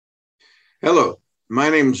Hello, my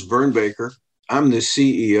name is Vern Baker. I'm the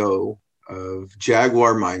CEO of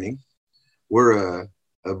Jaguar Mining. We're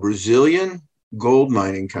a Brazilian gold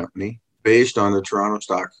mining company based on the Toronto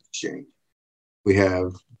Stock Exchange. We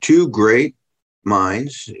have two great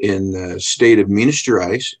mines in the state of Minas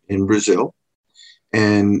Gerais in Brazil,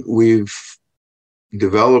 and we've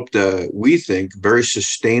developed we think, very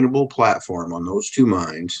sustainable platform on those two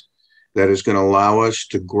mines that is going to allow us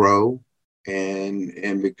to grow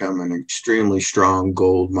and become an extremely strong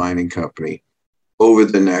gold mining company over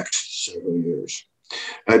the next several years.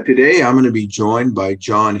 Today, I'm going to be joined by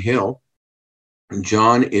John Hill.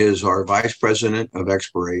 John is our Vice President of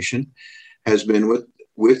Exploration, has been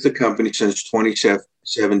with the company since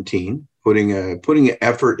 2017, putting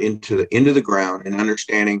effort into the ground and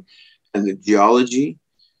understanding and the geology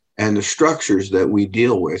and the structures that we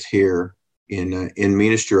deal with here in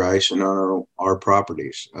Minas Gerais and on our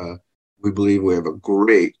properties. We believe we have a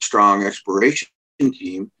great, strong exploration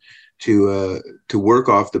team to work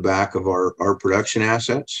off the back of our production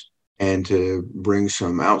assets and to bring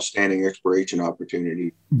some outstanding exploration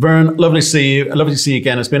opportunity. Vern, lovely to see you. Lovely to see you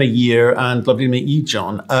again. It's been a year, and lovely to meet you,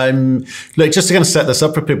 John. Look, just to kind of set this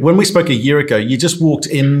up for people, when we spoke a year ago, you just walked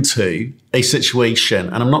into a situation,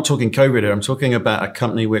 and I'm not talking COVID here, I'm talking about a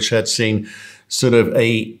company which had seen sort of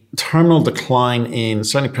a terminal decline in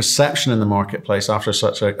certainly perception in the marketplace after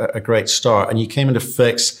such a great start, and you came in to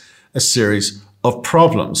fix a series of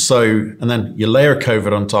problems. So, and then you layer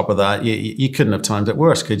COVID on top of that. You couldn't have timed it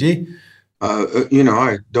worse, could you?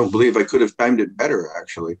 I don't believe I could have timed it better,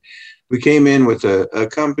 actually. We came in with a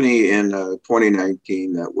company in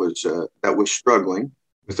 2019 that was struggling,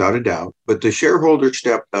 without a doubt. But the shareholders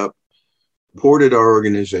stepped up, supported our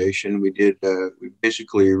organization. We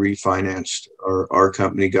basically refinanced our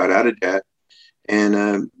company, got out of debt,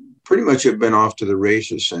 and pretty much have been off to the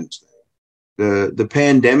races since then. The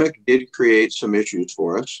pandemic did create some issues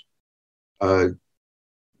for us.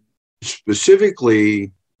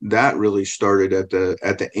 Specifically, that really started at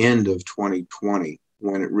the end of 2020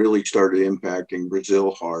 when it really started impacting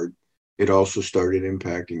Brazil hard. It also started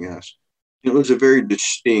impacting us. It was a very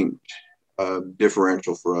distinct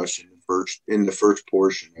differential for us in the first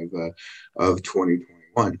portion of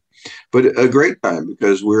 2021, but a great time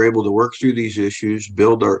because we're able to work through these issues,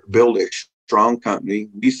 build a strong company.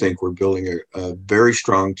 We think we're building a very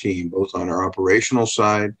strong team, both on our operational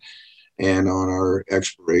side and on our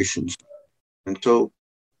exploration side. And so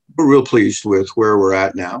we're real pleased with where we're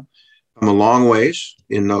at now. Come a long ways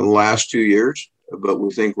in the last 2 years, but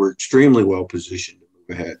we think we're extremely well positioned to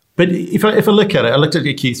move ahead. But if I look at it, I looked at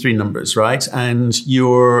your Q3 numbers, right? And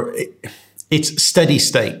it's steady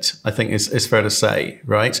state, I think is fair to say,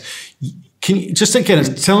 right? Can you just again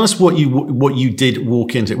tell us what you did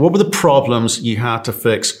walk into? What were the problems you had to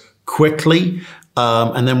fix quickly,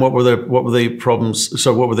 and then what were the problems?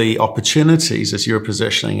 So what were the opportunities as you were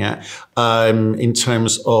positioning it in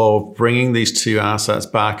terms of bringing these two assets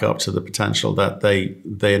back up to the potential that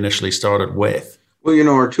they initially started with? Well,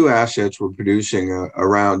 our two assets were producing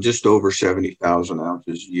around just over 70,000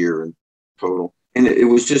 ounces a year in total, and it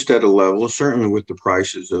was just at a level, certainly with the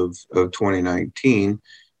prices of 2019,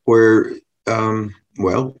 where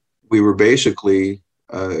we were basically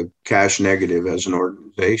cash negative as an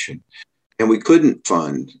organization, and we couldn't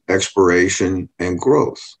fund exploration and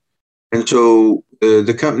growth. And so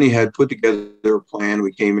the company had put together a plan.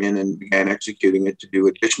 We came in and began executing it to do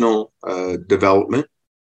additional development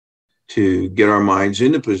to get our mines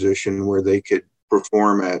in a position where they could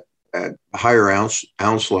perform at higher ounce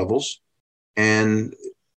levels, and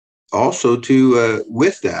also to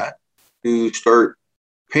with that to start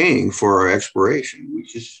paying for our exploration,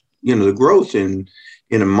 which is, the growth in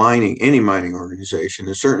any mining organization,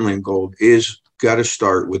 and certainly in gold, is got to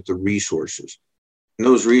start with the resources. And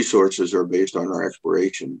those resources are based on our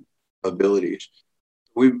exploration abilities.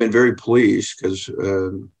 We've been very pleased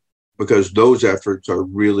because those efforts are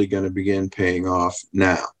really going to begin paying off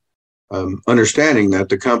now. Understanding that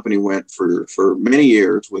the company went for many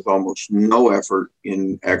years with almost no effort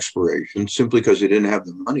in exploration simply because they didn't have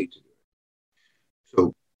the money to do it.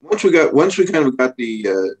 So once we kind of got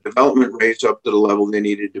the development rates up to the level they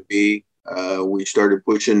needed to be, we started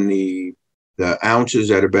pushing the ounces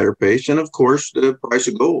at a better pace, and of course the price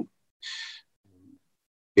of gold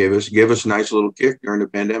gave us a nice little kick during the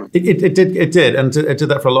pandemic. It did, and it did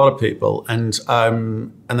that for a lot of people. And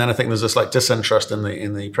then I think there's this like disinterest in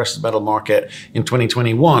the precious metal market in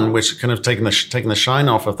 2021, which kind of taken the shine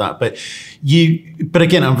off of that. But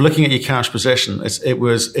again, I'm looking at your cash position.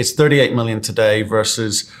 It's 38 million today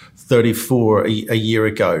versus 34 a year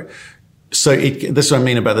ago. So this is what I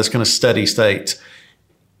mean about this kind of steady state.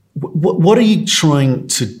 what are you trying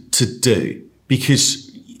to do?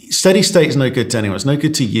 Because steady state is no good to anyone. It's no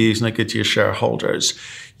good to you. It's no good to your shareholders.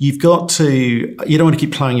 You don't want to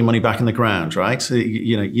keep plowing your money back in the ground, right? So,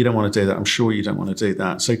 you don't want to do that. I'm sure you don't want to do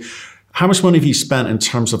that. So how much money have you spent in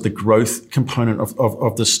terms of the growth component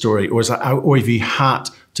of the story? Or have you had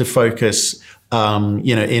to focus,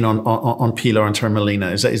 in on Pilar and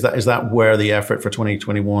Turmalina? Is that where the effort for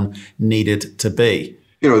 2021 needed to be?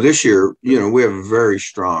 This year, we have a very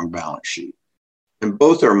strong balance sheet, and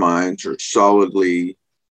both our mines are solidly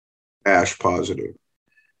cash positive.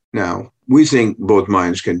 Now, we think both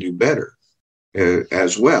mines can do better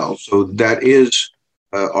as well. So that is,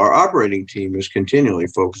 our operating team is continually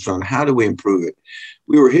focused on how do we improve it.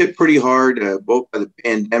 We were hit pretty hard both by the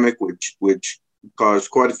pandemic, which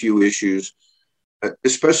caused quite a few issues,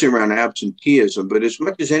 especially around absenteeism, but as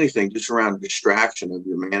much as anything, just around distraction of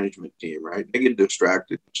your management team, right? They get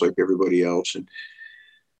distracted just like everybody else.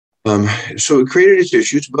 And so it created its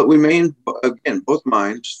issues, but both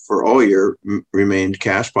mines for all year remained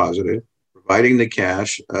cash positive, providing the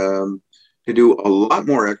cash to do a lot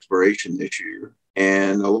more exploration this year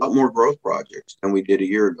and a lot more growth projects than we did a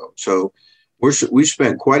year ago. So we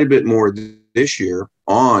spent quite a bit more this year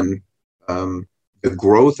on the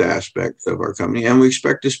growth aspects of our company, and we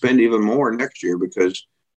expect to spend even more next year because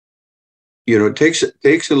it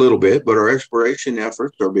takes a little bit, but our exploration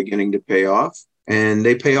efforts are beginning to pay off. And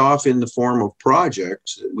they pay off in the form of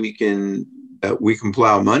projects that we can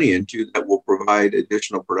plow money into that will provide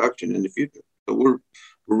additional production in the future. So we're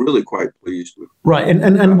really quite pleased with. Right,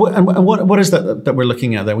 and what is that we're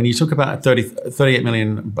looking at there? When you talk about $38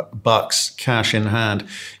 million cash in hand,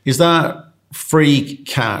 is that free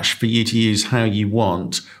cash for you to use how you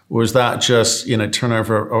want, or is that just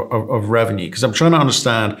turnover of revenue? Because I'm trying to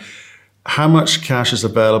understand how much cash is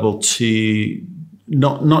available to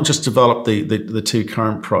not just develop the two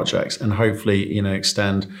current projects and hopefully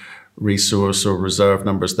extend resource or reserve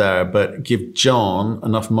numbers there, but give John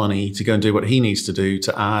enough money to go and do what he needs to do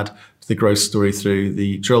to add to the growth story through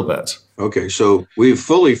the drill bits. Okay, so we've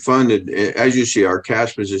fully funded, as you see, our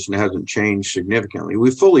cash position hasn't changed significantly.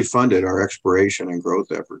 We've fully funded our exploration and growth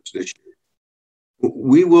efforts this year.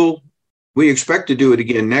 We expect to do it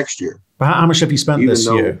again next year. But how much have you spent this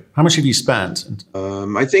year? How much have you spent?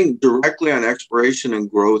 I think directly on exploration and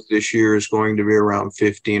growth this year is going to be around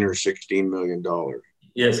 $15 or $16 million.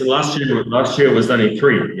 Yeah, so last year was only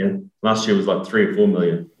 $3. Yeah, last year was like $3 or $4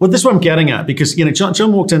 million. Well, this is what I'm getting at, because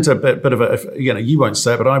John walked into a bit of a you won't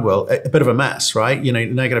say it, but I will, a bit of a mess, right?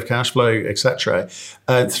 Negative cash flow, etc.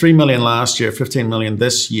 $3 million last year, $15 million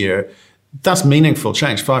this year. That's meaningful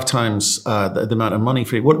change, 5 times the amount of money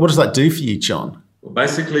for you. What does that do for you, John? Well,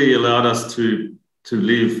 basically, allowed us to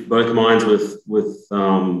leave both mines with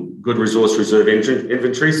good resource reserve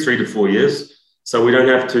inventories, 3 to 4 years. So we don't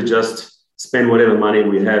have to just spend whatever money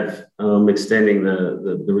we have extending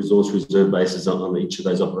the resource reserve bases on each of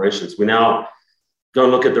those operations. We now go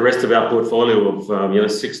and look at the rest of our portfolio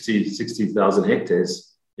of 60,000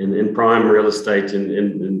 hectares in prime real estate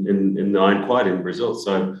in the Iron Quite in Brazil.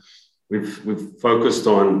 So we've focused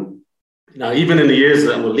on. Now, even in the years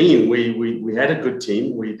that were lean, we had a good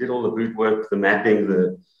team. We did all the boot work, the mapping,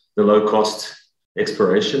 the low cost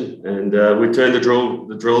exploration, and we turned the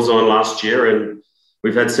drills on last year, and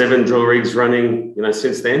we've had 7 drill rigs running,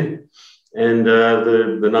 since then. And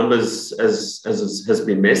the numbers, as has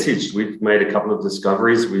been messaged, we've made a couple of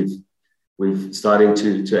discoveries. We've starting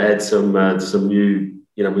to add some new.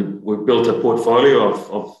 We've built a portfolio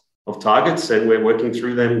of targets, and we're working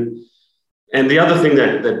through them. And the other thing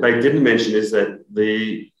that Bate didn't mention is that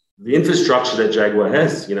the infrastructure that Jaguar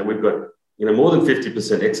has, we've got, more than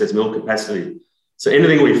 50% excess mill capacity. So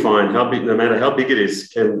anything we find, how big, no matter how big it is,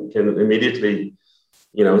 can immediately,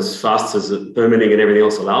 as fast as the permitting and everything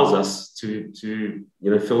else allows us to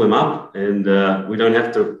fill them up. And we don't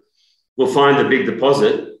have to, we'll find the big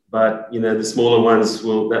deposit, but, the smaller ones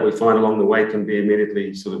that we find along the way can be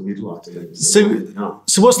immediately sort of utilized.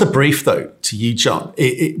 So what's the brief, though, to you, John?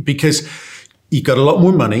 Because you've got a lot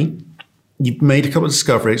more money. You've made a couple of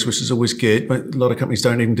discoveries, which is always good, but a lot of companies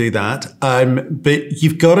don't even do that. But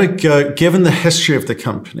you've got to go, given the history of the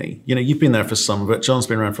company, you've been there for some of it, John's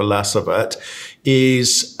been around for less of it,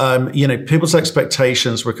 is, people's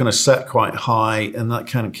expectations were kind of set quite high, and that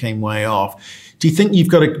kind of came way off. Do you think you've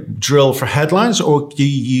got to drill for headlines, or do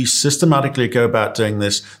you systematically go about doing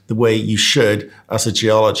this the way you should as a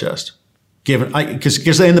geologist?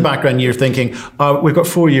 Because in the background you're thinking, we've got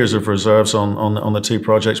 4 years of reserves on the 2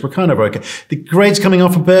 projects. We're kind of okay. The grade's coming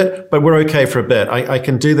off a bit, but we're okay for a bit. I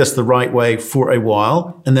can do this the right way for a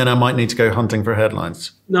while, and then I might need to go hunting for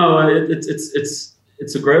headlines. No, it's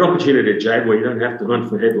it's a great opportunity at Jade where you don't have to hunt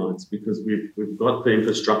for headlines because we've got the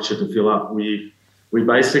infrastructure to fill up. We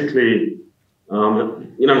basically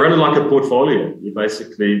run it like a portfolio. You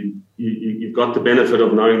basically you've got the benefit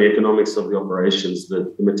of knowing the economics of the operations,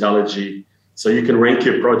 the metallurgy, so you can rank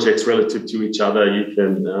your projects relative to each other. You've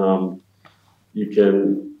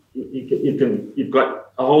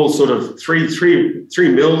got a whole sort of three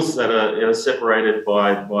mills that are separated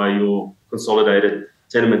by your consolidated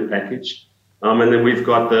tenement package. And then we've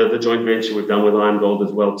got the joint venture we've done with Iron Gold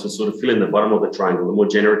as well to sort of fill in the bottom of the triangle, the more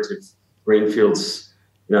generative greenfields.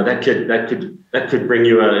 That could bring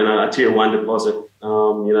you a tier one deposit,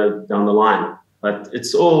 down the line. But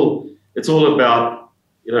it's all about,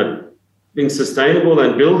 being sustainable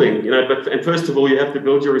and building, and first of all, you have to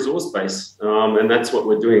build your resource base. And that's what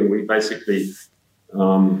we're doing. We basically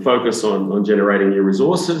focus on generating new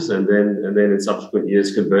resources and then in subsequent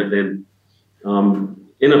years convert them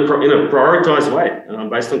in a prioritized way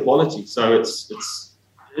based on quality. So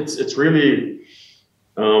it's really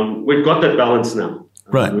we've got that balance now.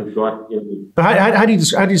 Right. We've got. But how do you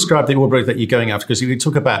describe the ore body that you're going after? Because you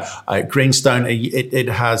talk about greenstone, it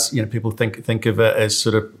has people think of it as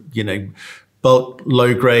sort of bulk,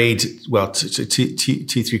 low grade, well,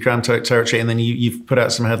 2-3 gram territory, and then you've put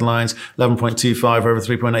out some headlines, 11.25 over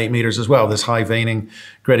 3.8 meters as well. There's high veining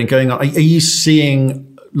grading going on. Are you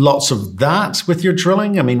seeing lots of that with your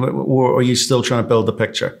drilling? I mean, or are you still trying to build the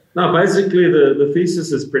picture? No, basically the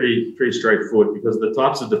thesis is pretty straightforward because the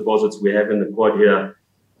types of deposits we have in the quad here are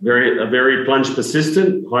very plunge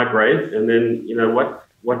persistent, high grade, and then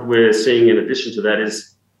what we're seeing in addition to that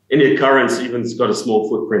is any occurrence even has got a small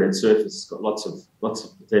footprint at surface. It's got lots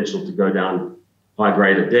of potential to go down high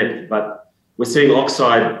grade at depth, but we're seeing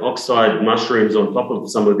oxide mushrooms on top of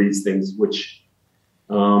some of these things, which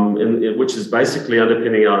is basically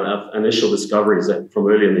underpinning our initial discoveries from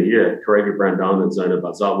early in the year, Correga Brandon and Zona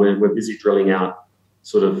Bazar. We're busy drilling out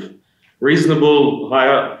sort of reasonable,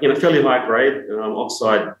 higher, fairly high grade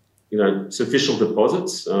oxide, superficial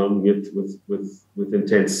deposits with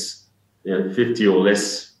intense, 50 or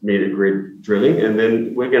less meter grid drilling, and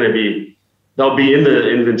then they'll be in the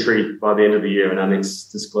inventory by the end of the year in our next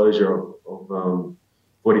disclosure of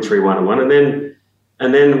 43-101,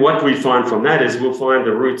 and then what we find from that is we'll find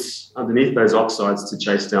the roots underneath those oxides to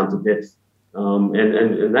chase down to depth.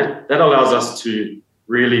 And that allows us to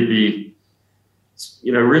really be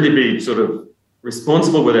sort of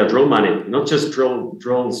responsible with our drill money, not just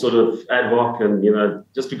drill sort of ad hoc and,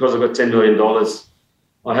 just because I've got $10 million,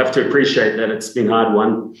 I have to appreciate that it's been hard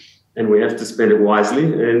won and we have to spend it wisely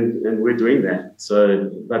and we're doing that.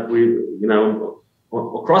 So, but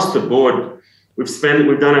across the board, we've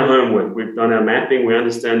done our homework, we've done our mapping, we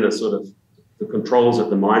understand the sort of the controls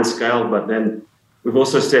at the mine scale, but then we've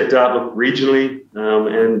also stepped out regionally,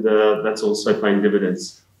 and that's also paying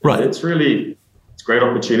dividends. Right. It's a great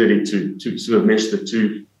opportunity to sort of mesh the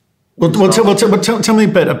two. Well, tell me a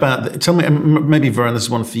bit about, maybe Vern, this is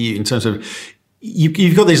one for you in terms of,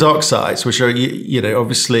 you've got these oxides, which are,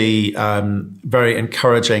 obviously very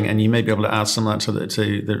encouraging, and you may be able to add some of that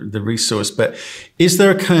to the resource. But is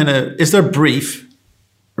there a brief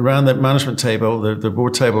around the management table, the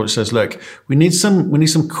board table, which says, look, we need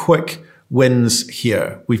some quick wins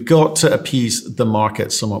here. We've got to appease the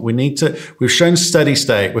market somewhat. We've shown steady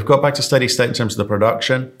state. We've got back to steady state in terms of the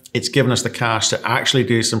production. It's given us the cash to actually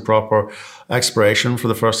do some proper exploration for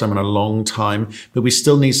the first time in a long time, but we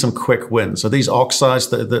still need some quick wins. Are these oxides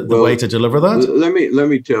the way to deliver that? Let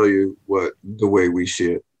me tell you the way we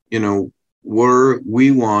see it.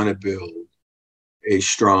 We want to build a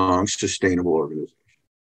strong, sustainable organization.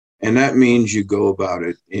 And that means you go about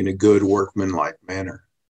it in a good workmanlike manner.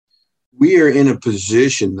 We are in a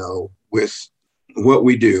position, though, with what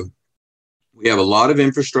we do. We have a lot of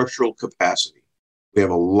infrastructural capacity. We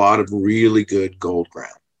have a lot of really good gold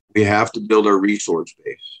ground. We have to build our resource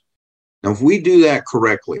base. Now, if we do that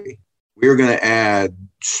correctly, we're going to add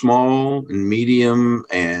small and medium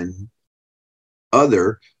and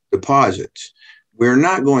other deposits. We're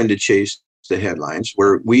not going to chase the headlines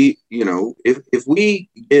where we, if we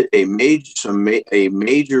get a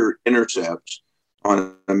major intercept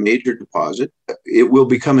on a major deposit, it will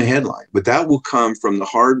become a headline. But that will come from the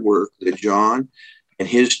hard work that John and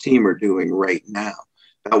his team are doing right now.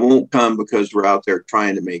 That won't come because we're out there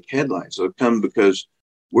trying to make headlines. It'll come because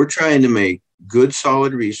we're trying to make good,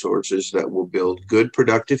 solid resources that will build good,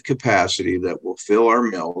 productive capacity, that will fill our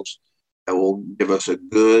mills, that will give us a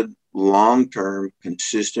good, long-term,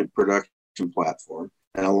 consistent production platform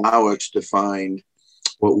and allow us to find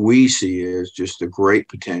what we see as just a great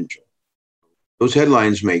potential. Those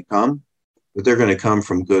headlines may come, but they're going to come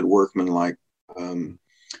from good workmanlike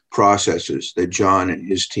processes that John and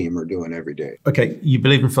his team are doing every day. Okay, you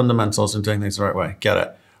believe in fundamentals and doing things the right way. Get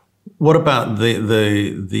it. What about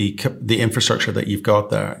the infrastructure that you've got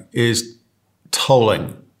there? Is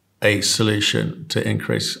tolling a solution to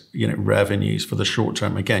increase revenues for the short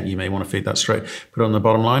term? Again, you may want to feed that straight, put it on the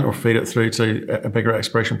bottom line, or feed it through to a bigger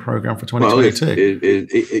exploration program for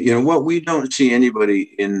 2022. Well, what we don't see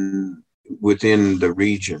anybody within the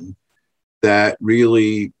region that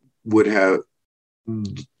really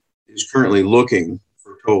is currently looking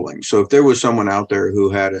for tolling. So if there was someone out there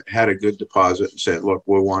who had a good deposit and said, look,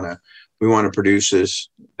 we want to produce this,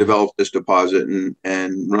 develop this deposit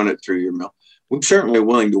and run it through your mill, we're certainly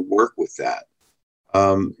willing to work with that.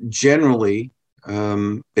 Generally,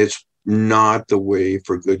 it's not the way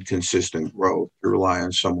for good, consistent growth to rely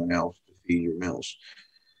on someone else to feed your mills.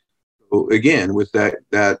 So again, with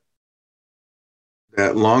that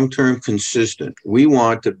long-term consistent, we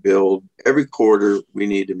want to build every quarter. We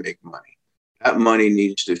need to make money. That money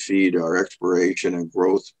needs to feed our exploration and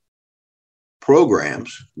growth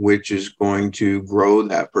programs, which is going to grow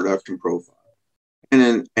that production profile.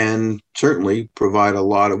 And certainly provide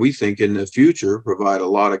we think in the future, provide a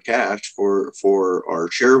lot of cash for our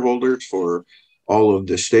shareholders, for all of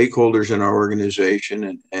the stakeholders in our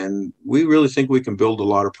organization. And we really think we can build a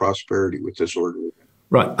lot of prosperity with this organization.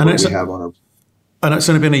 Right. And it's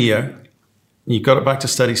only been a year. You got it back to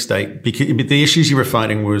steady state. Because the issues you were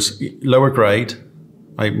finding was lower grade,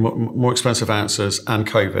 more expensive ounces, and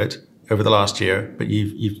COVID over the last year, but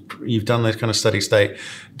you've done this kind of steady state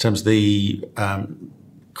in terms of the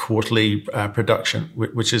quarterly production,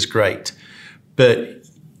 which is great, but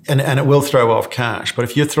and it will throw off cash. But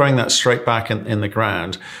if you're throwing that straight back in the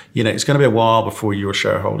ground, it's going to be a while before your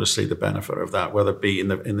shareholders see the benefit of that, whether it be in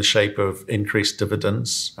the shape of increased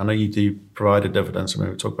dividends. I know you do provide a dividend, so maybe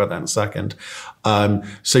we'll talk about that in a second.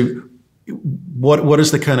 So what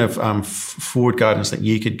is the kind of forward guidance that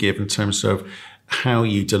you could give in terms of how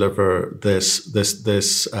you deliver this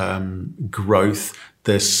growth,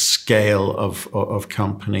 this scale of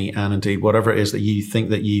company, and indeed whatever it is that you think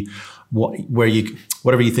that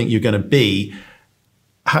whatever you think you're going to be?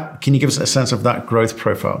 Can you give us a sense of that growth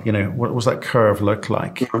profile? What does that curve look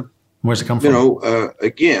like? Mm-hmm. Where's it come from?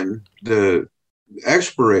 Again, the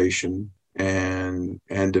exploration and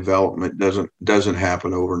development doesn't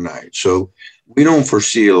happen overnight. So we don't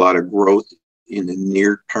foresee a lot of growth in the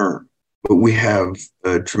near term. But we have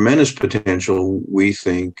tremendous potential, we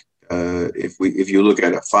think, if you look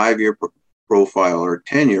at a 5-year profile or a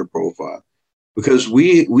 10-year profile, because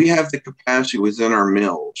we have the capacity within our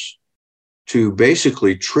mills to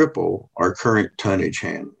basically triple our current tonnage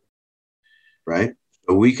handle, right?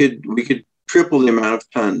 So we could triple the amount of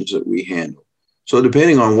tons that we handle. So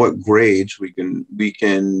depending on what grades we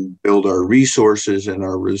can build our resources and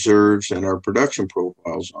our reserves and our production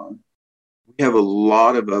profiles on. We have a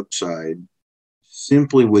lot of upside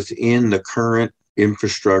simply within the current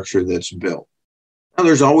infrastructure that's built. Now,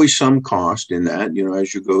 there's always some cost in that,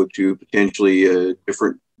 as you go to potentially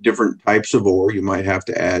different types of ore, you might have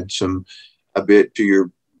to add a bit to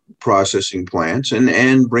your processing plants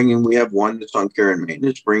and we have one that's on care and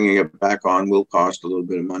maintenance. Bringing it back on will cost a little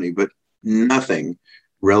bit of money, but nothing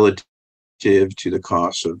relative to the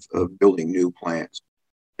cost of building new plants.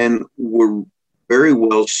 And we're very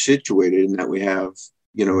well situated in that we have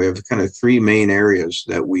kind of 3 main areas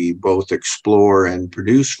that we both explore and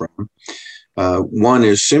produce from. One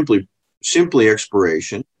is simply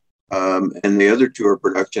exploration, and the other 2 are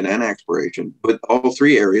production and exploration. But all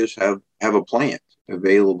 3 areas have a plant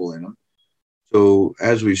available in them. So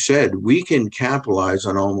as we've said, we can capitalize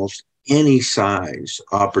on almost any size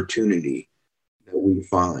opportunity that we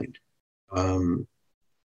find.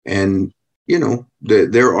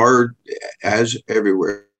 There are, as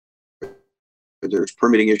everywhere, there's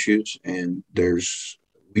permitting issues, and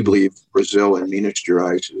we believe Brazil and Minas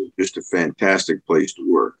Gerais is just a fantastic place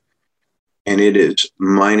to work. And it is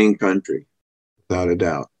mining country, without a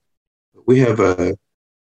doubt.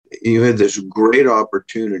 You have this great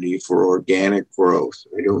opportunity for organic growth.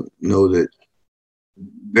 I don't know that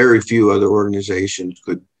very few other organizations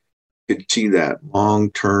could see that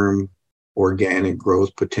long-term organic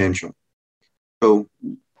growth potential. So,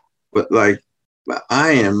 but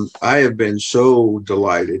I have been so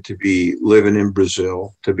delighted to be living in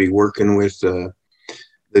Brazil, to be working with the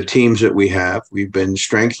teams that we have. We've been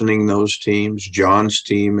strengthening those teams. John's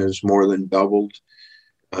team has more than doubled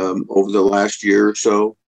over the last year or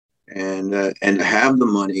so, and to have the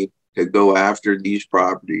money to go after these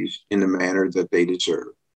properties in the manner that they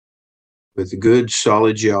deserve, with good,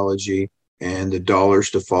 solid geology and the dollars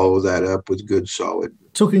to follow that up with good, solid.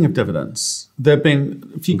 Talking of dividends, there have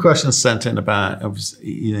been a few questions sent in about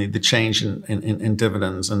the change in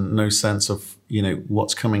dividends and no sense of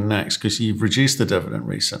what's coming next because you've reduced the dividend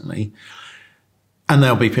recently. And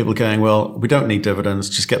there'll be people going, well, we don't need dividends.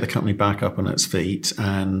 Just get the company back up on its feet,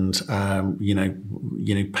 and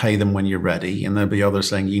pay them when you're ready. And there'll be others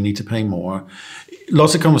saying you need to pay more.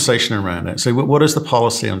 Lots of conversation around it. So, what is the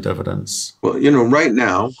policy on dividends? Well, right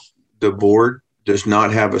now the board does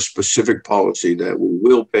not have a specific policy that we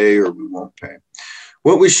will pay or we won't pay.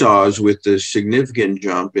 What we saw is with the significant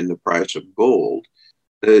jump in the price of gold,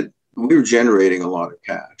 that we were generating a lot of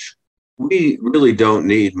cash. We really don't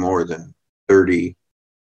need more than $30+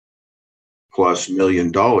 million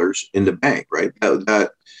in the bank, right?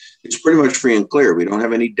 That it's pretty much free and clear. We don't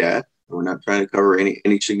have any debt. We're not trying to cover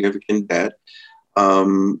any significant debt.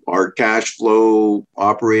 Our cash flow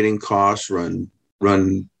operating costs run,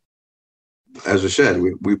 as I said,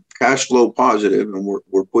 we cash flow positive, and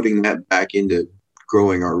we're putting that back into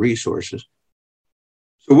growing our resources.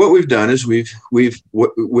 So what we've done is with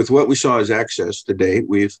what we saw as excess to date,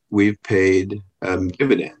 we've paid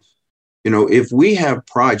dividends. If we have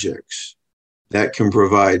projects that can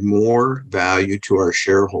provide more value to our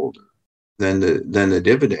shareholder than the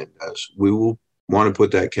dividend does, we will want to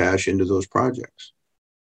put that cash into those projects.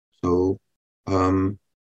 So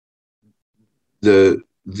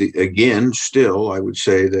again, still, I would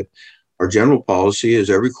say that our general policy is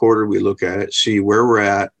every quarter we look at it, see where we're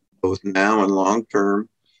at, both now and long term,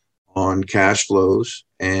 on cash flows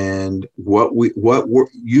and what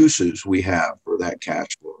uses we have for that cash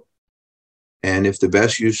flow. And if the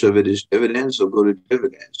best use of it is dividends, it'll go to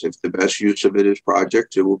dividends. If the best use of it is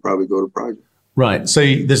projects, it will probably go to projects. Right. So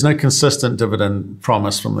there's no consistent dividend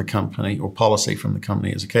promise from the company or policy from the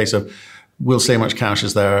company. It's a case of we'll see how much cash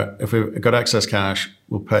is there. If we've got excess cash,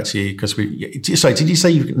 we'll pay it to you because sorry, did you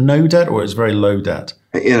say you've got no debt or it's very low debt?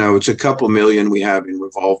 It's a couple million we have in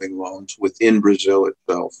revolving loans within Brazil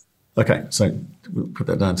itself. Okay. So we'll put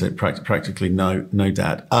that down to practically no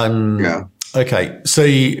debt. Yeah. Okay, so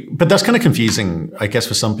but that's kind of confusing, I guess,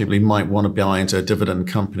 for some people who might want to buy into a dividend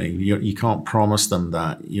company. You can't promise them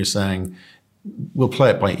that. You're saying we'll play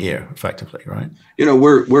it by ear, effectively, right?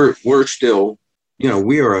 We're still,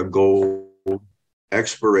 we are a gold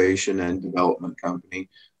exploration and development company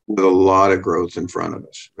with a lot of growth in front of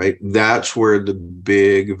us, right? That's where the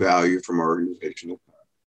big value from our organization will come.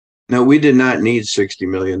 Now, we did not need $60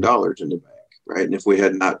 million in the bank, right? And if we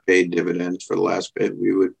had not paid dividends for the last bit,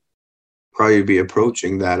 we would probably be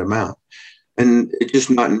approaching that amount, and it's just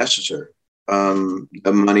not necessary.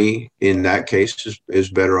 The money in that case is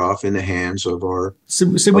better off in the hands of our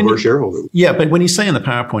shareholders. Yeah, but when you say in the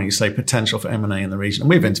PowerPoint, you say potential for M&A in the region. And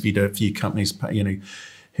we've interviewed a few companies,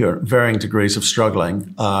 who are varying degrees of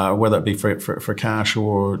struggling, whether it be for cash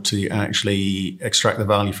or to actually extract the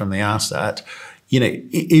value from the asset.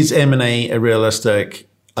 Is M&A a realistic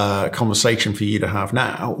conversation for you to have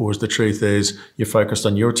now, or is the truth is you're focused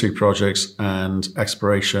on your two projects and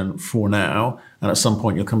exploration for now, and at some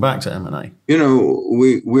point you'll come back to M&A?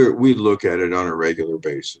 We look at it on a regular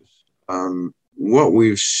basis. What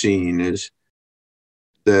we've seen is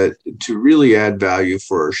that to really add value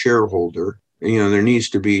for our shareholder, there needs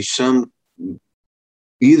to be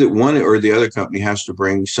either one or the other company has to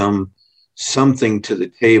bring something to the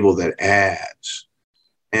table that adds.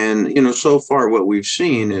 And, so far what we've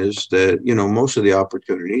seen is that, most of the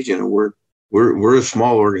opportunities, we're a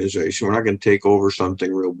small organization. We're not going to take over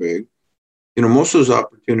something real big. Most of those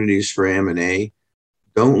opportunities for M&A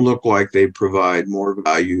don't look like they provide more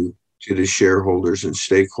value to the shareholders and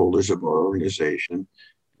stakeholders of our organization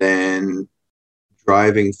than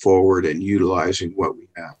driving forward and utilizing what we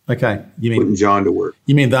have. Okay. Putting John to work.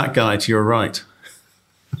 You mean that guy to your right?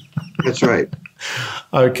 That's right.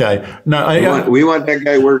 Okay. No, we want that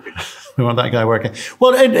guy working. We want that guy working.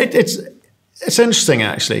 Well, it's interesting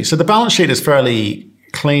actually. So the balance sheet is fairly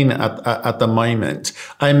clean at the moment.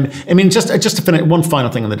 Just to finish, one final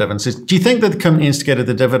thing on the dividends is: do you think that the company instigated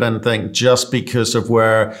the dividend thing just because of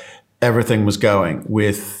where everything was going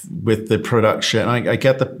with the production? I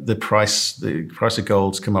get the price of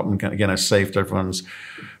gold's come up and again has saved everyone's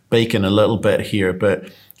bacon a little bit here, but.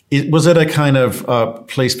 Was it a kind of,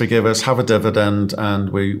 please forgive us, have a dividend and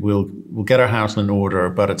we'll get our house in order,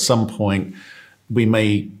 but at some point we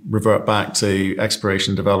may revert back to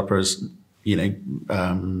exploration developers,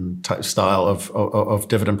 type style of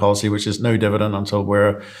dividend policy, which is no dividend until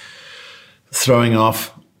we're throwing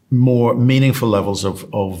off more meaningful levels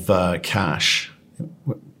of cash.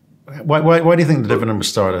 Why do you think the dividend was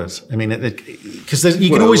started? Because you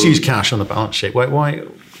can always use cash on the balance sheet.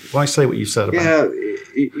 Why say what you said about it?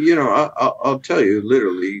 I'll tell you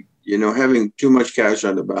literally, having too much cash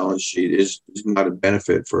on the balance sheet is not a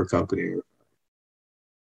benefit for a company,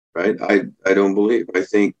 right? I don't believe. I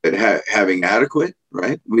think that having adequate,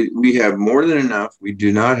 right? We have more than enough. We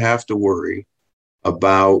do not have to worry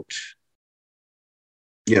about,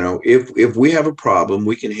 if we have a problem,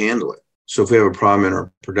 we can handle it. So if we have a problem in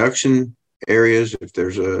our production areas, if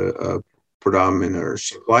there's a problem in our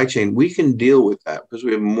supply chain, we can deal with that because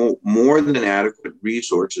we have more than adequate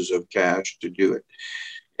resources of cash to do it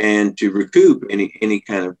and to recoup any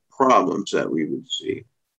kind of problems that we would see.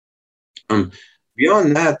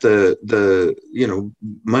 Beyond that, the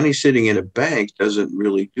money sitting in a bank doesn't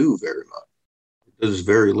really do very much. It does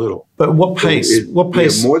very little. But what pace? What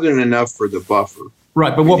pace? More than enough for the buffer.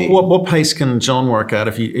 Right, but what pace can John work at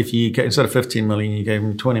if you get, instead of 15 million, you gave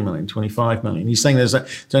him 20 million, 25 million? You're saying there's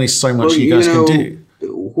only so much you guys can do.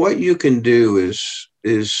 What you can do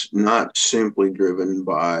is not simply driven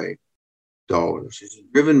by dollars. It's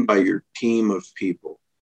driven by your team of people.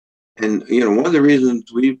 And, one of the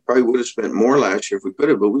reasons we probably would have spent more last year if we could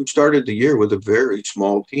have, but we started the year with a very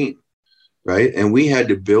small team, right? And we had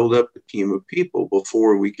to build up a team of people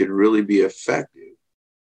before we could really be effective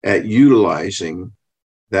at utilizing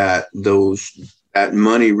that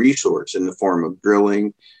money resource in the form of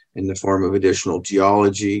drilling, in the form of additional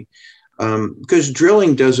geology. Because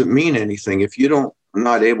drilling doesn't mean anything if you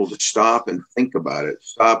not able to stop and think about it,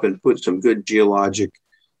 stop and put some good geologic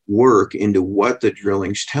work into what the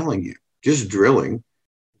drilling's telling you. Just drilling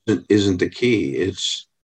isn't the key. It's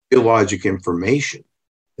geologic information.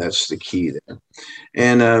 That's the key there.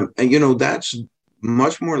 And that's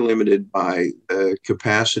much more limited by the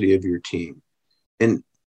capacity of your team. And,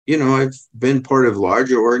 I've been part of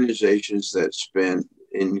larger organizations that spend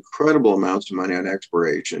incredible amounts of money on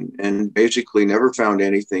exploration and basically never found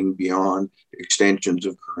anything beyond extensions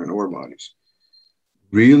of current ore bodies.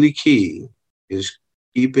 Really key is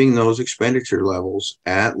keeping those expenditure levels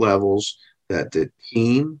at levels that the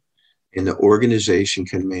team and the organization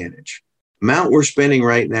can manage. The amount we're spending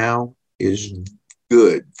right now is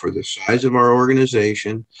good for the size of our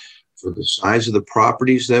organization, for the size of the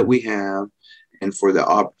properties that we have, and for the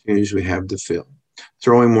opportunities we have to fill.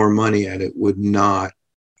 Throwing more money at it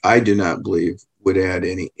I do not believe would add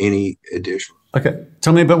any additional. Okay,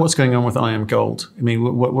 tell me about what's going on with IAMGOLD. I mean,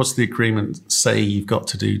 what's the agreement say you've got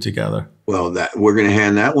to do together? Well, we're going to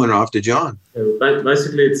hand that one off to John.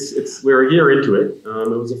 Basically, we're a year into it.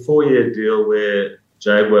 It was a 4-year deal where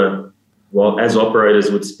Jaguar, as operators,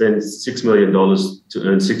 would spend $6 million to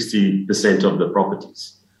earn 60% of the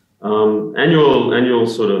properties. Annual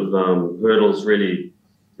sort of hurdles really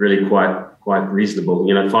quite reasonable.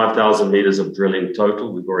 5,000 meters of drilling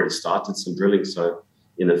total. We've already started some drilling, so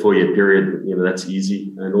in a 4-year period, that's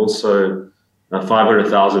easy. And also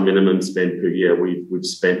 500,000 minimum spend per year. We've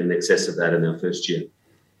spent in excess of that in our first year.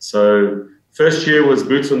 So first year was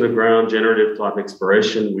boots on the ground, generative type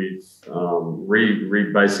exploration. We've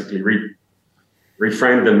basically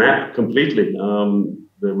reframed the map completely.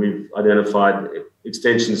 We've identified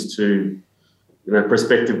extensions to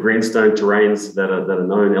prospective greenstone terrains that are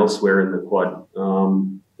known elsewhere in the quad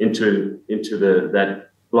into that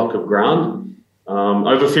block of ground.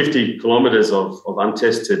 Over 50 kilometers of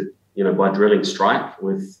untested, by drilling strike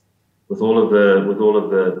with all of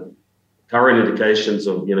the current indications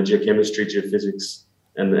of geochemistry, geophysics,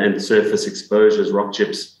 and surface exposures, rock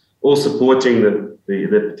chips, all supporting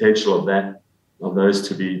the potential of those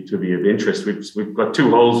to be of interest. We've got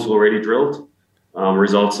 2 holes already drilled.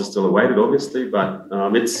 Results are still awaited, obviously, but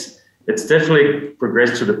it's definitely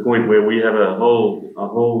progressed to the point where we have a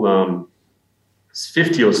whole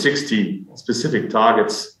 50 or 60 specific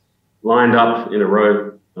targets lined up in a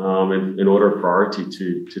row in order of priority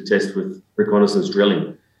to test with reconnaissance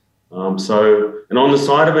drilling. And on the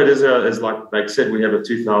side of it is like I said, we have a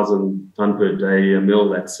 2,000 ton per day mill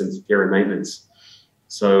that's in care and maintenance.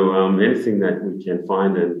 So anything that we can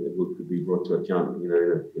find and it could be brought to account,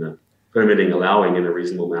 permitting allowing in a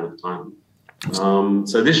reasonable amount of time.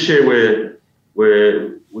 So this year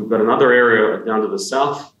we've got another area down to the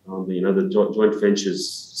south. The joint venture's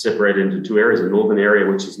separated into 2 areas: a northern area,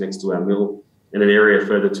 which is next to our mill, and an area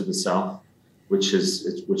further to the south, which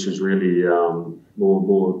is really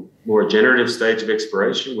more a generative stage of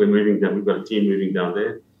exploration. We've got a team moving down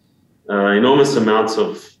there. Enormous amounts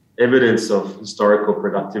of evidence of historical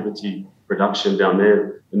production down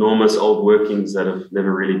there. Enormous old workings that have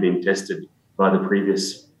never really been tested by the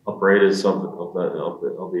previous operators of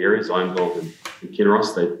the areas, IAMGOLD and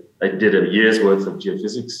Kinross. They did a year's worth of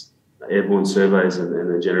geophysics, airborne surveys, and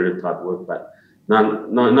the generative type work, but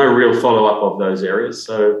no real follow up of those areas.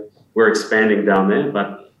 So we're expanding down there,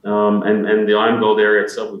 but And the Iron Gold area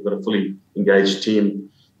itself, we've got a fully engaged team.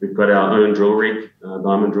 We've got our own drill rig,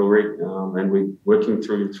 diamond drill rig, and we're working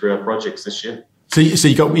through our projects this year. So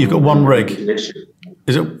you've got one rig. Next year.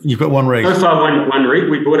 Is it you've got one rig? So far, one rig.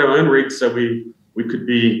 We bought our own rig, so we could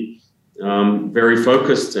be very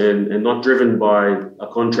focused and not driven by a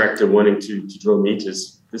contractor wanting to drill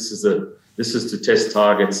meters. This is to test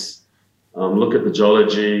targets, look at the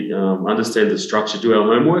geology, understand the structure, do our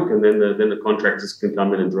homework, and then the contractors can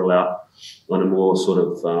come in and drill out on a more sort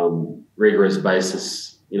of rigorous basis.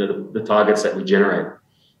 The targets that we generate.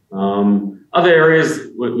 Other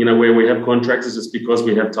areas, where we have contractors, it's because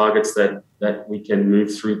we have targets that we can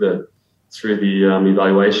move through the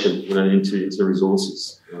evaluation, into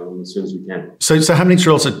resources as soon as we can. So how many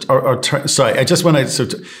drills are sorry, I just want to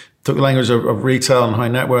sort of talk the language of retail and high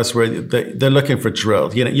net worth where they're looking for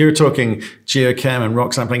drills. You're talking geochem and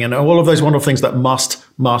rock sampling and all of those wonderful things that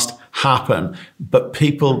must happen, but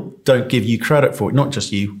people don't give you credit for it. Not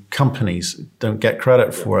just you, companies don't get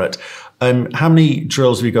credit for it. How many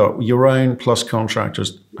drills have you got? Your own plus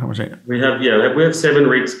contractors? How much? We have 7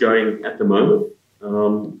 rigs going at the moment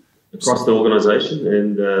across the organisation,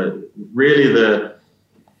 and really the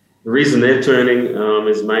reason they're turning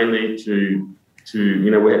is mainly to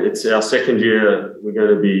it's our second year. We're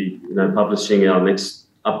going to be publishing our next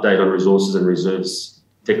update on resources and reserves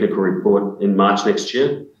technical report in March next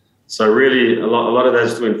year. So really, a lot of that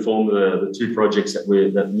is to inform the 2 projects that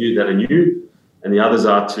are new, and the others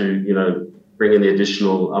are to bring in the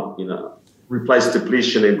additional replace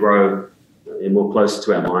depletion and grow more closer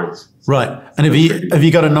to our mines. Right. And have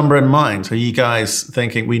you got a number in mind? Are you guys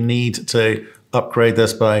thinking we need to upgrade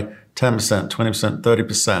this by 10%, 20%,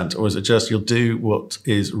 30%, or is it just you'll do what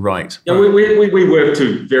is right? Yeah, we work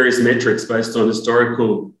to various metrics based on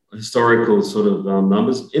historical sort of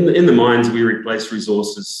numbers. In the mines, we replace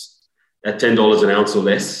resources at $10 an ounce or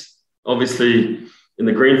less. Obviously, in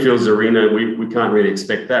the greenfields arena, we can't really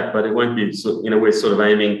expect that, but it won't be. We're sort of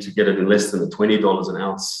aiming to get it in less than the $20 an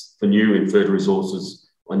ounce for new inferred resources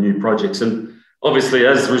on new projects. And obviously,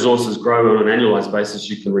 as resources grow on an annualized basis,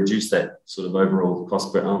 you can reduce that sort of overall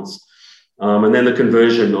cost per ounce. And then the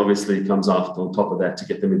conversion obviously comes after on top of that to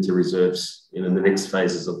get them into reserves in the next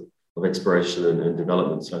phases of exploration and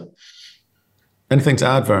development. So, anything to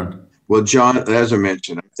add, Vern? Well, John, as I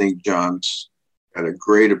mentioned, I think John's got a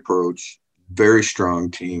great approach, very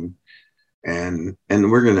strong team, and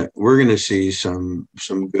we're gonna see some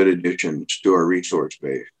good additions to our resource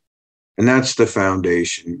base. And that's the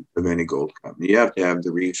foundation of any gold company. You have to have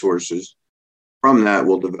the resources. From that,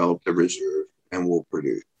 we'll develop the reserve and we'll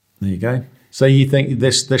produce. There you go. So you think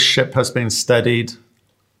this ship has been steadied?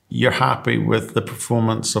 You're happy with the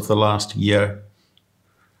performance of the last year?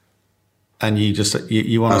 And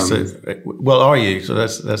you want us to, well, are you? So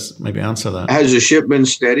let's maybe answer that. Has the ship been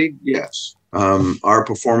steadied? Yes. Our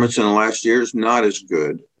performance in the last year is not as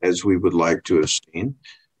good as we would like to have seen.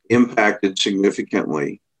 Impacted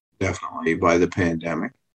significantly, definitely, by the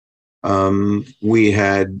pandemic. We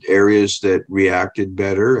had areas that reacted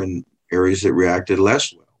better and areas that reacted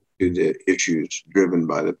less well to the issues driven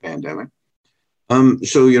by the pandemic.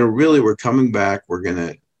 So, really we're coming back.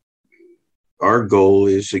 Our goal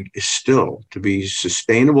is still to be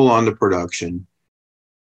sustainable on the production,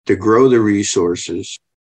 to grow the resources,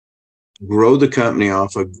 grow the company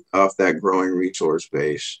off that growing resource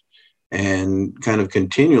base, and kind of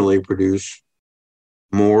continually produce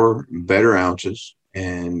better ounces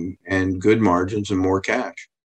and good margins and more cash.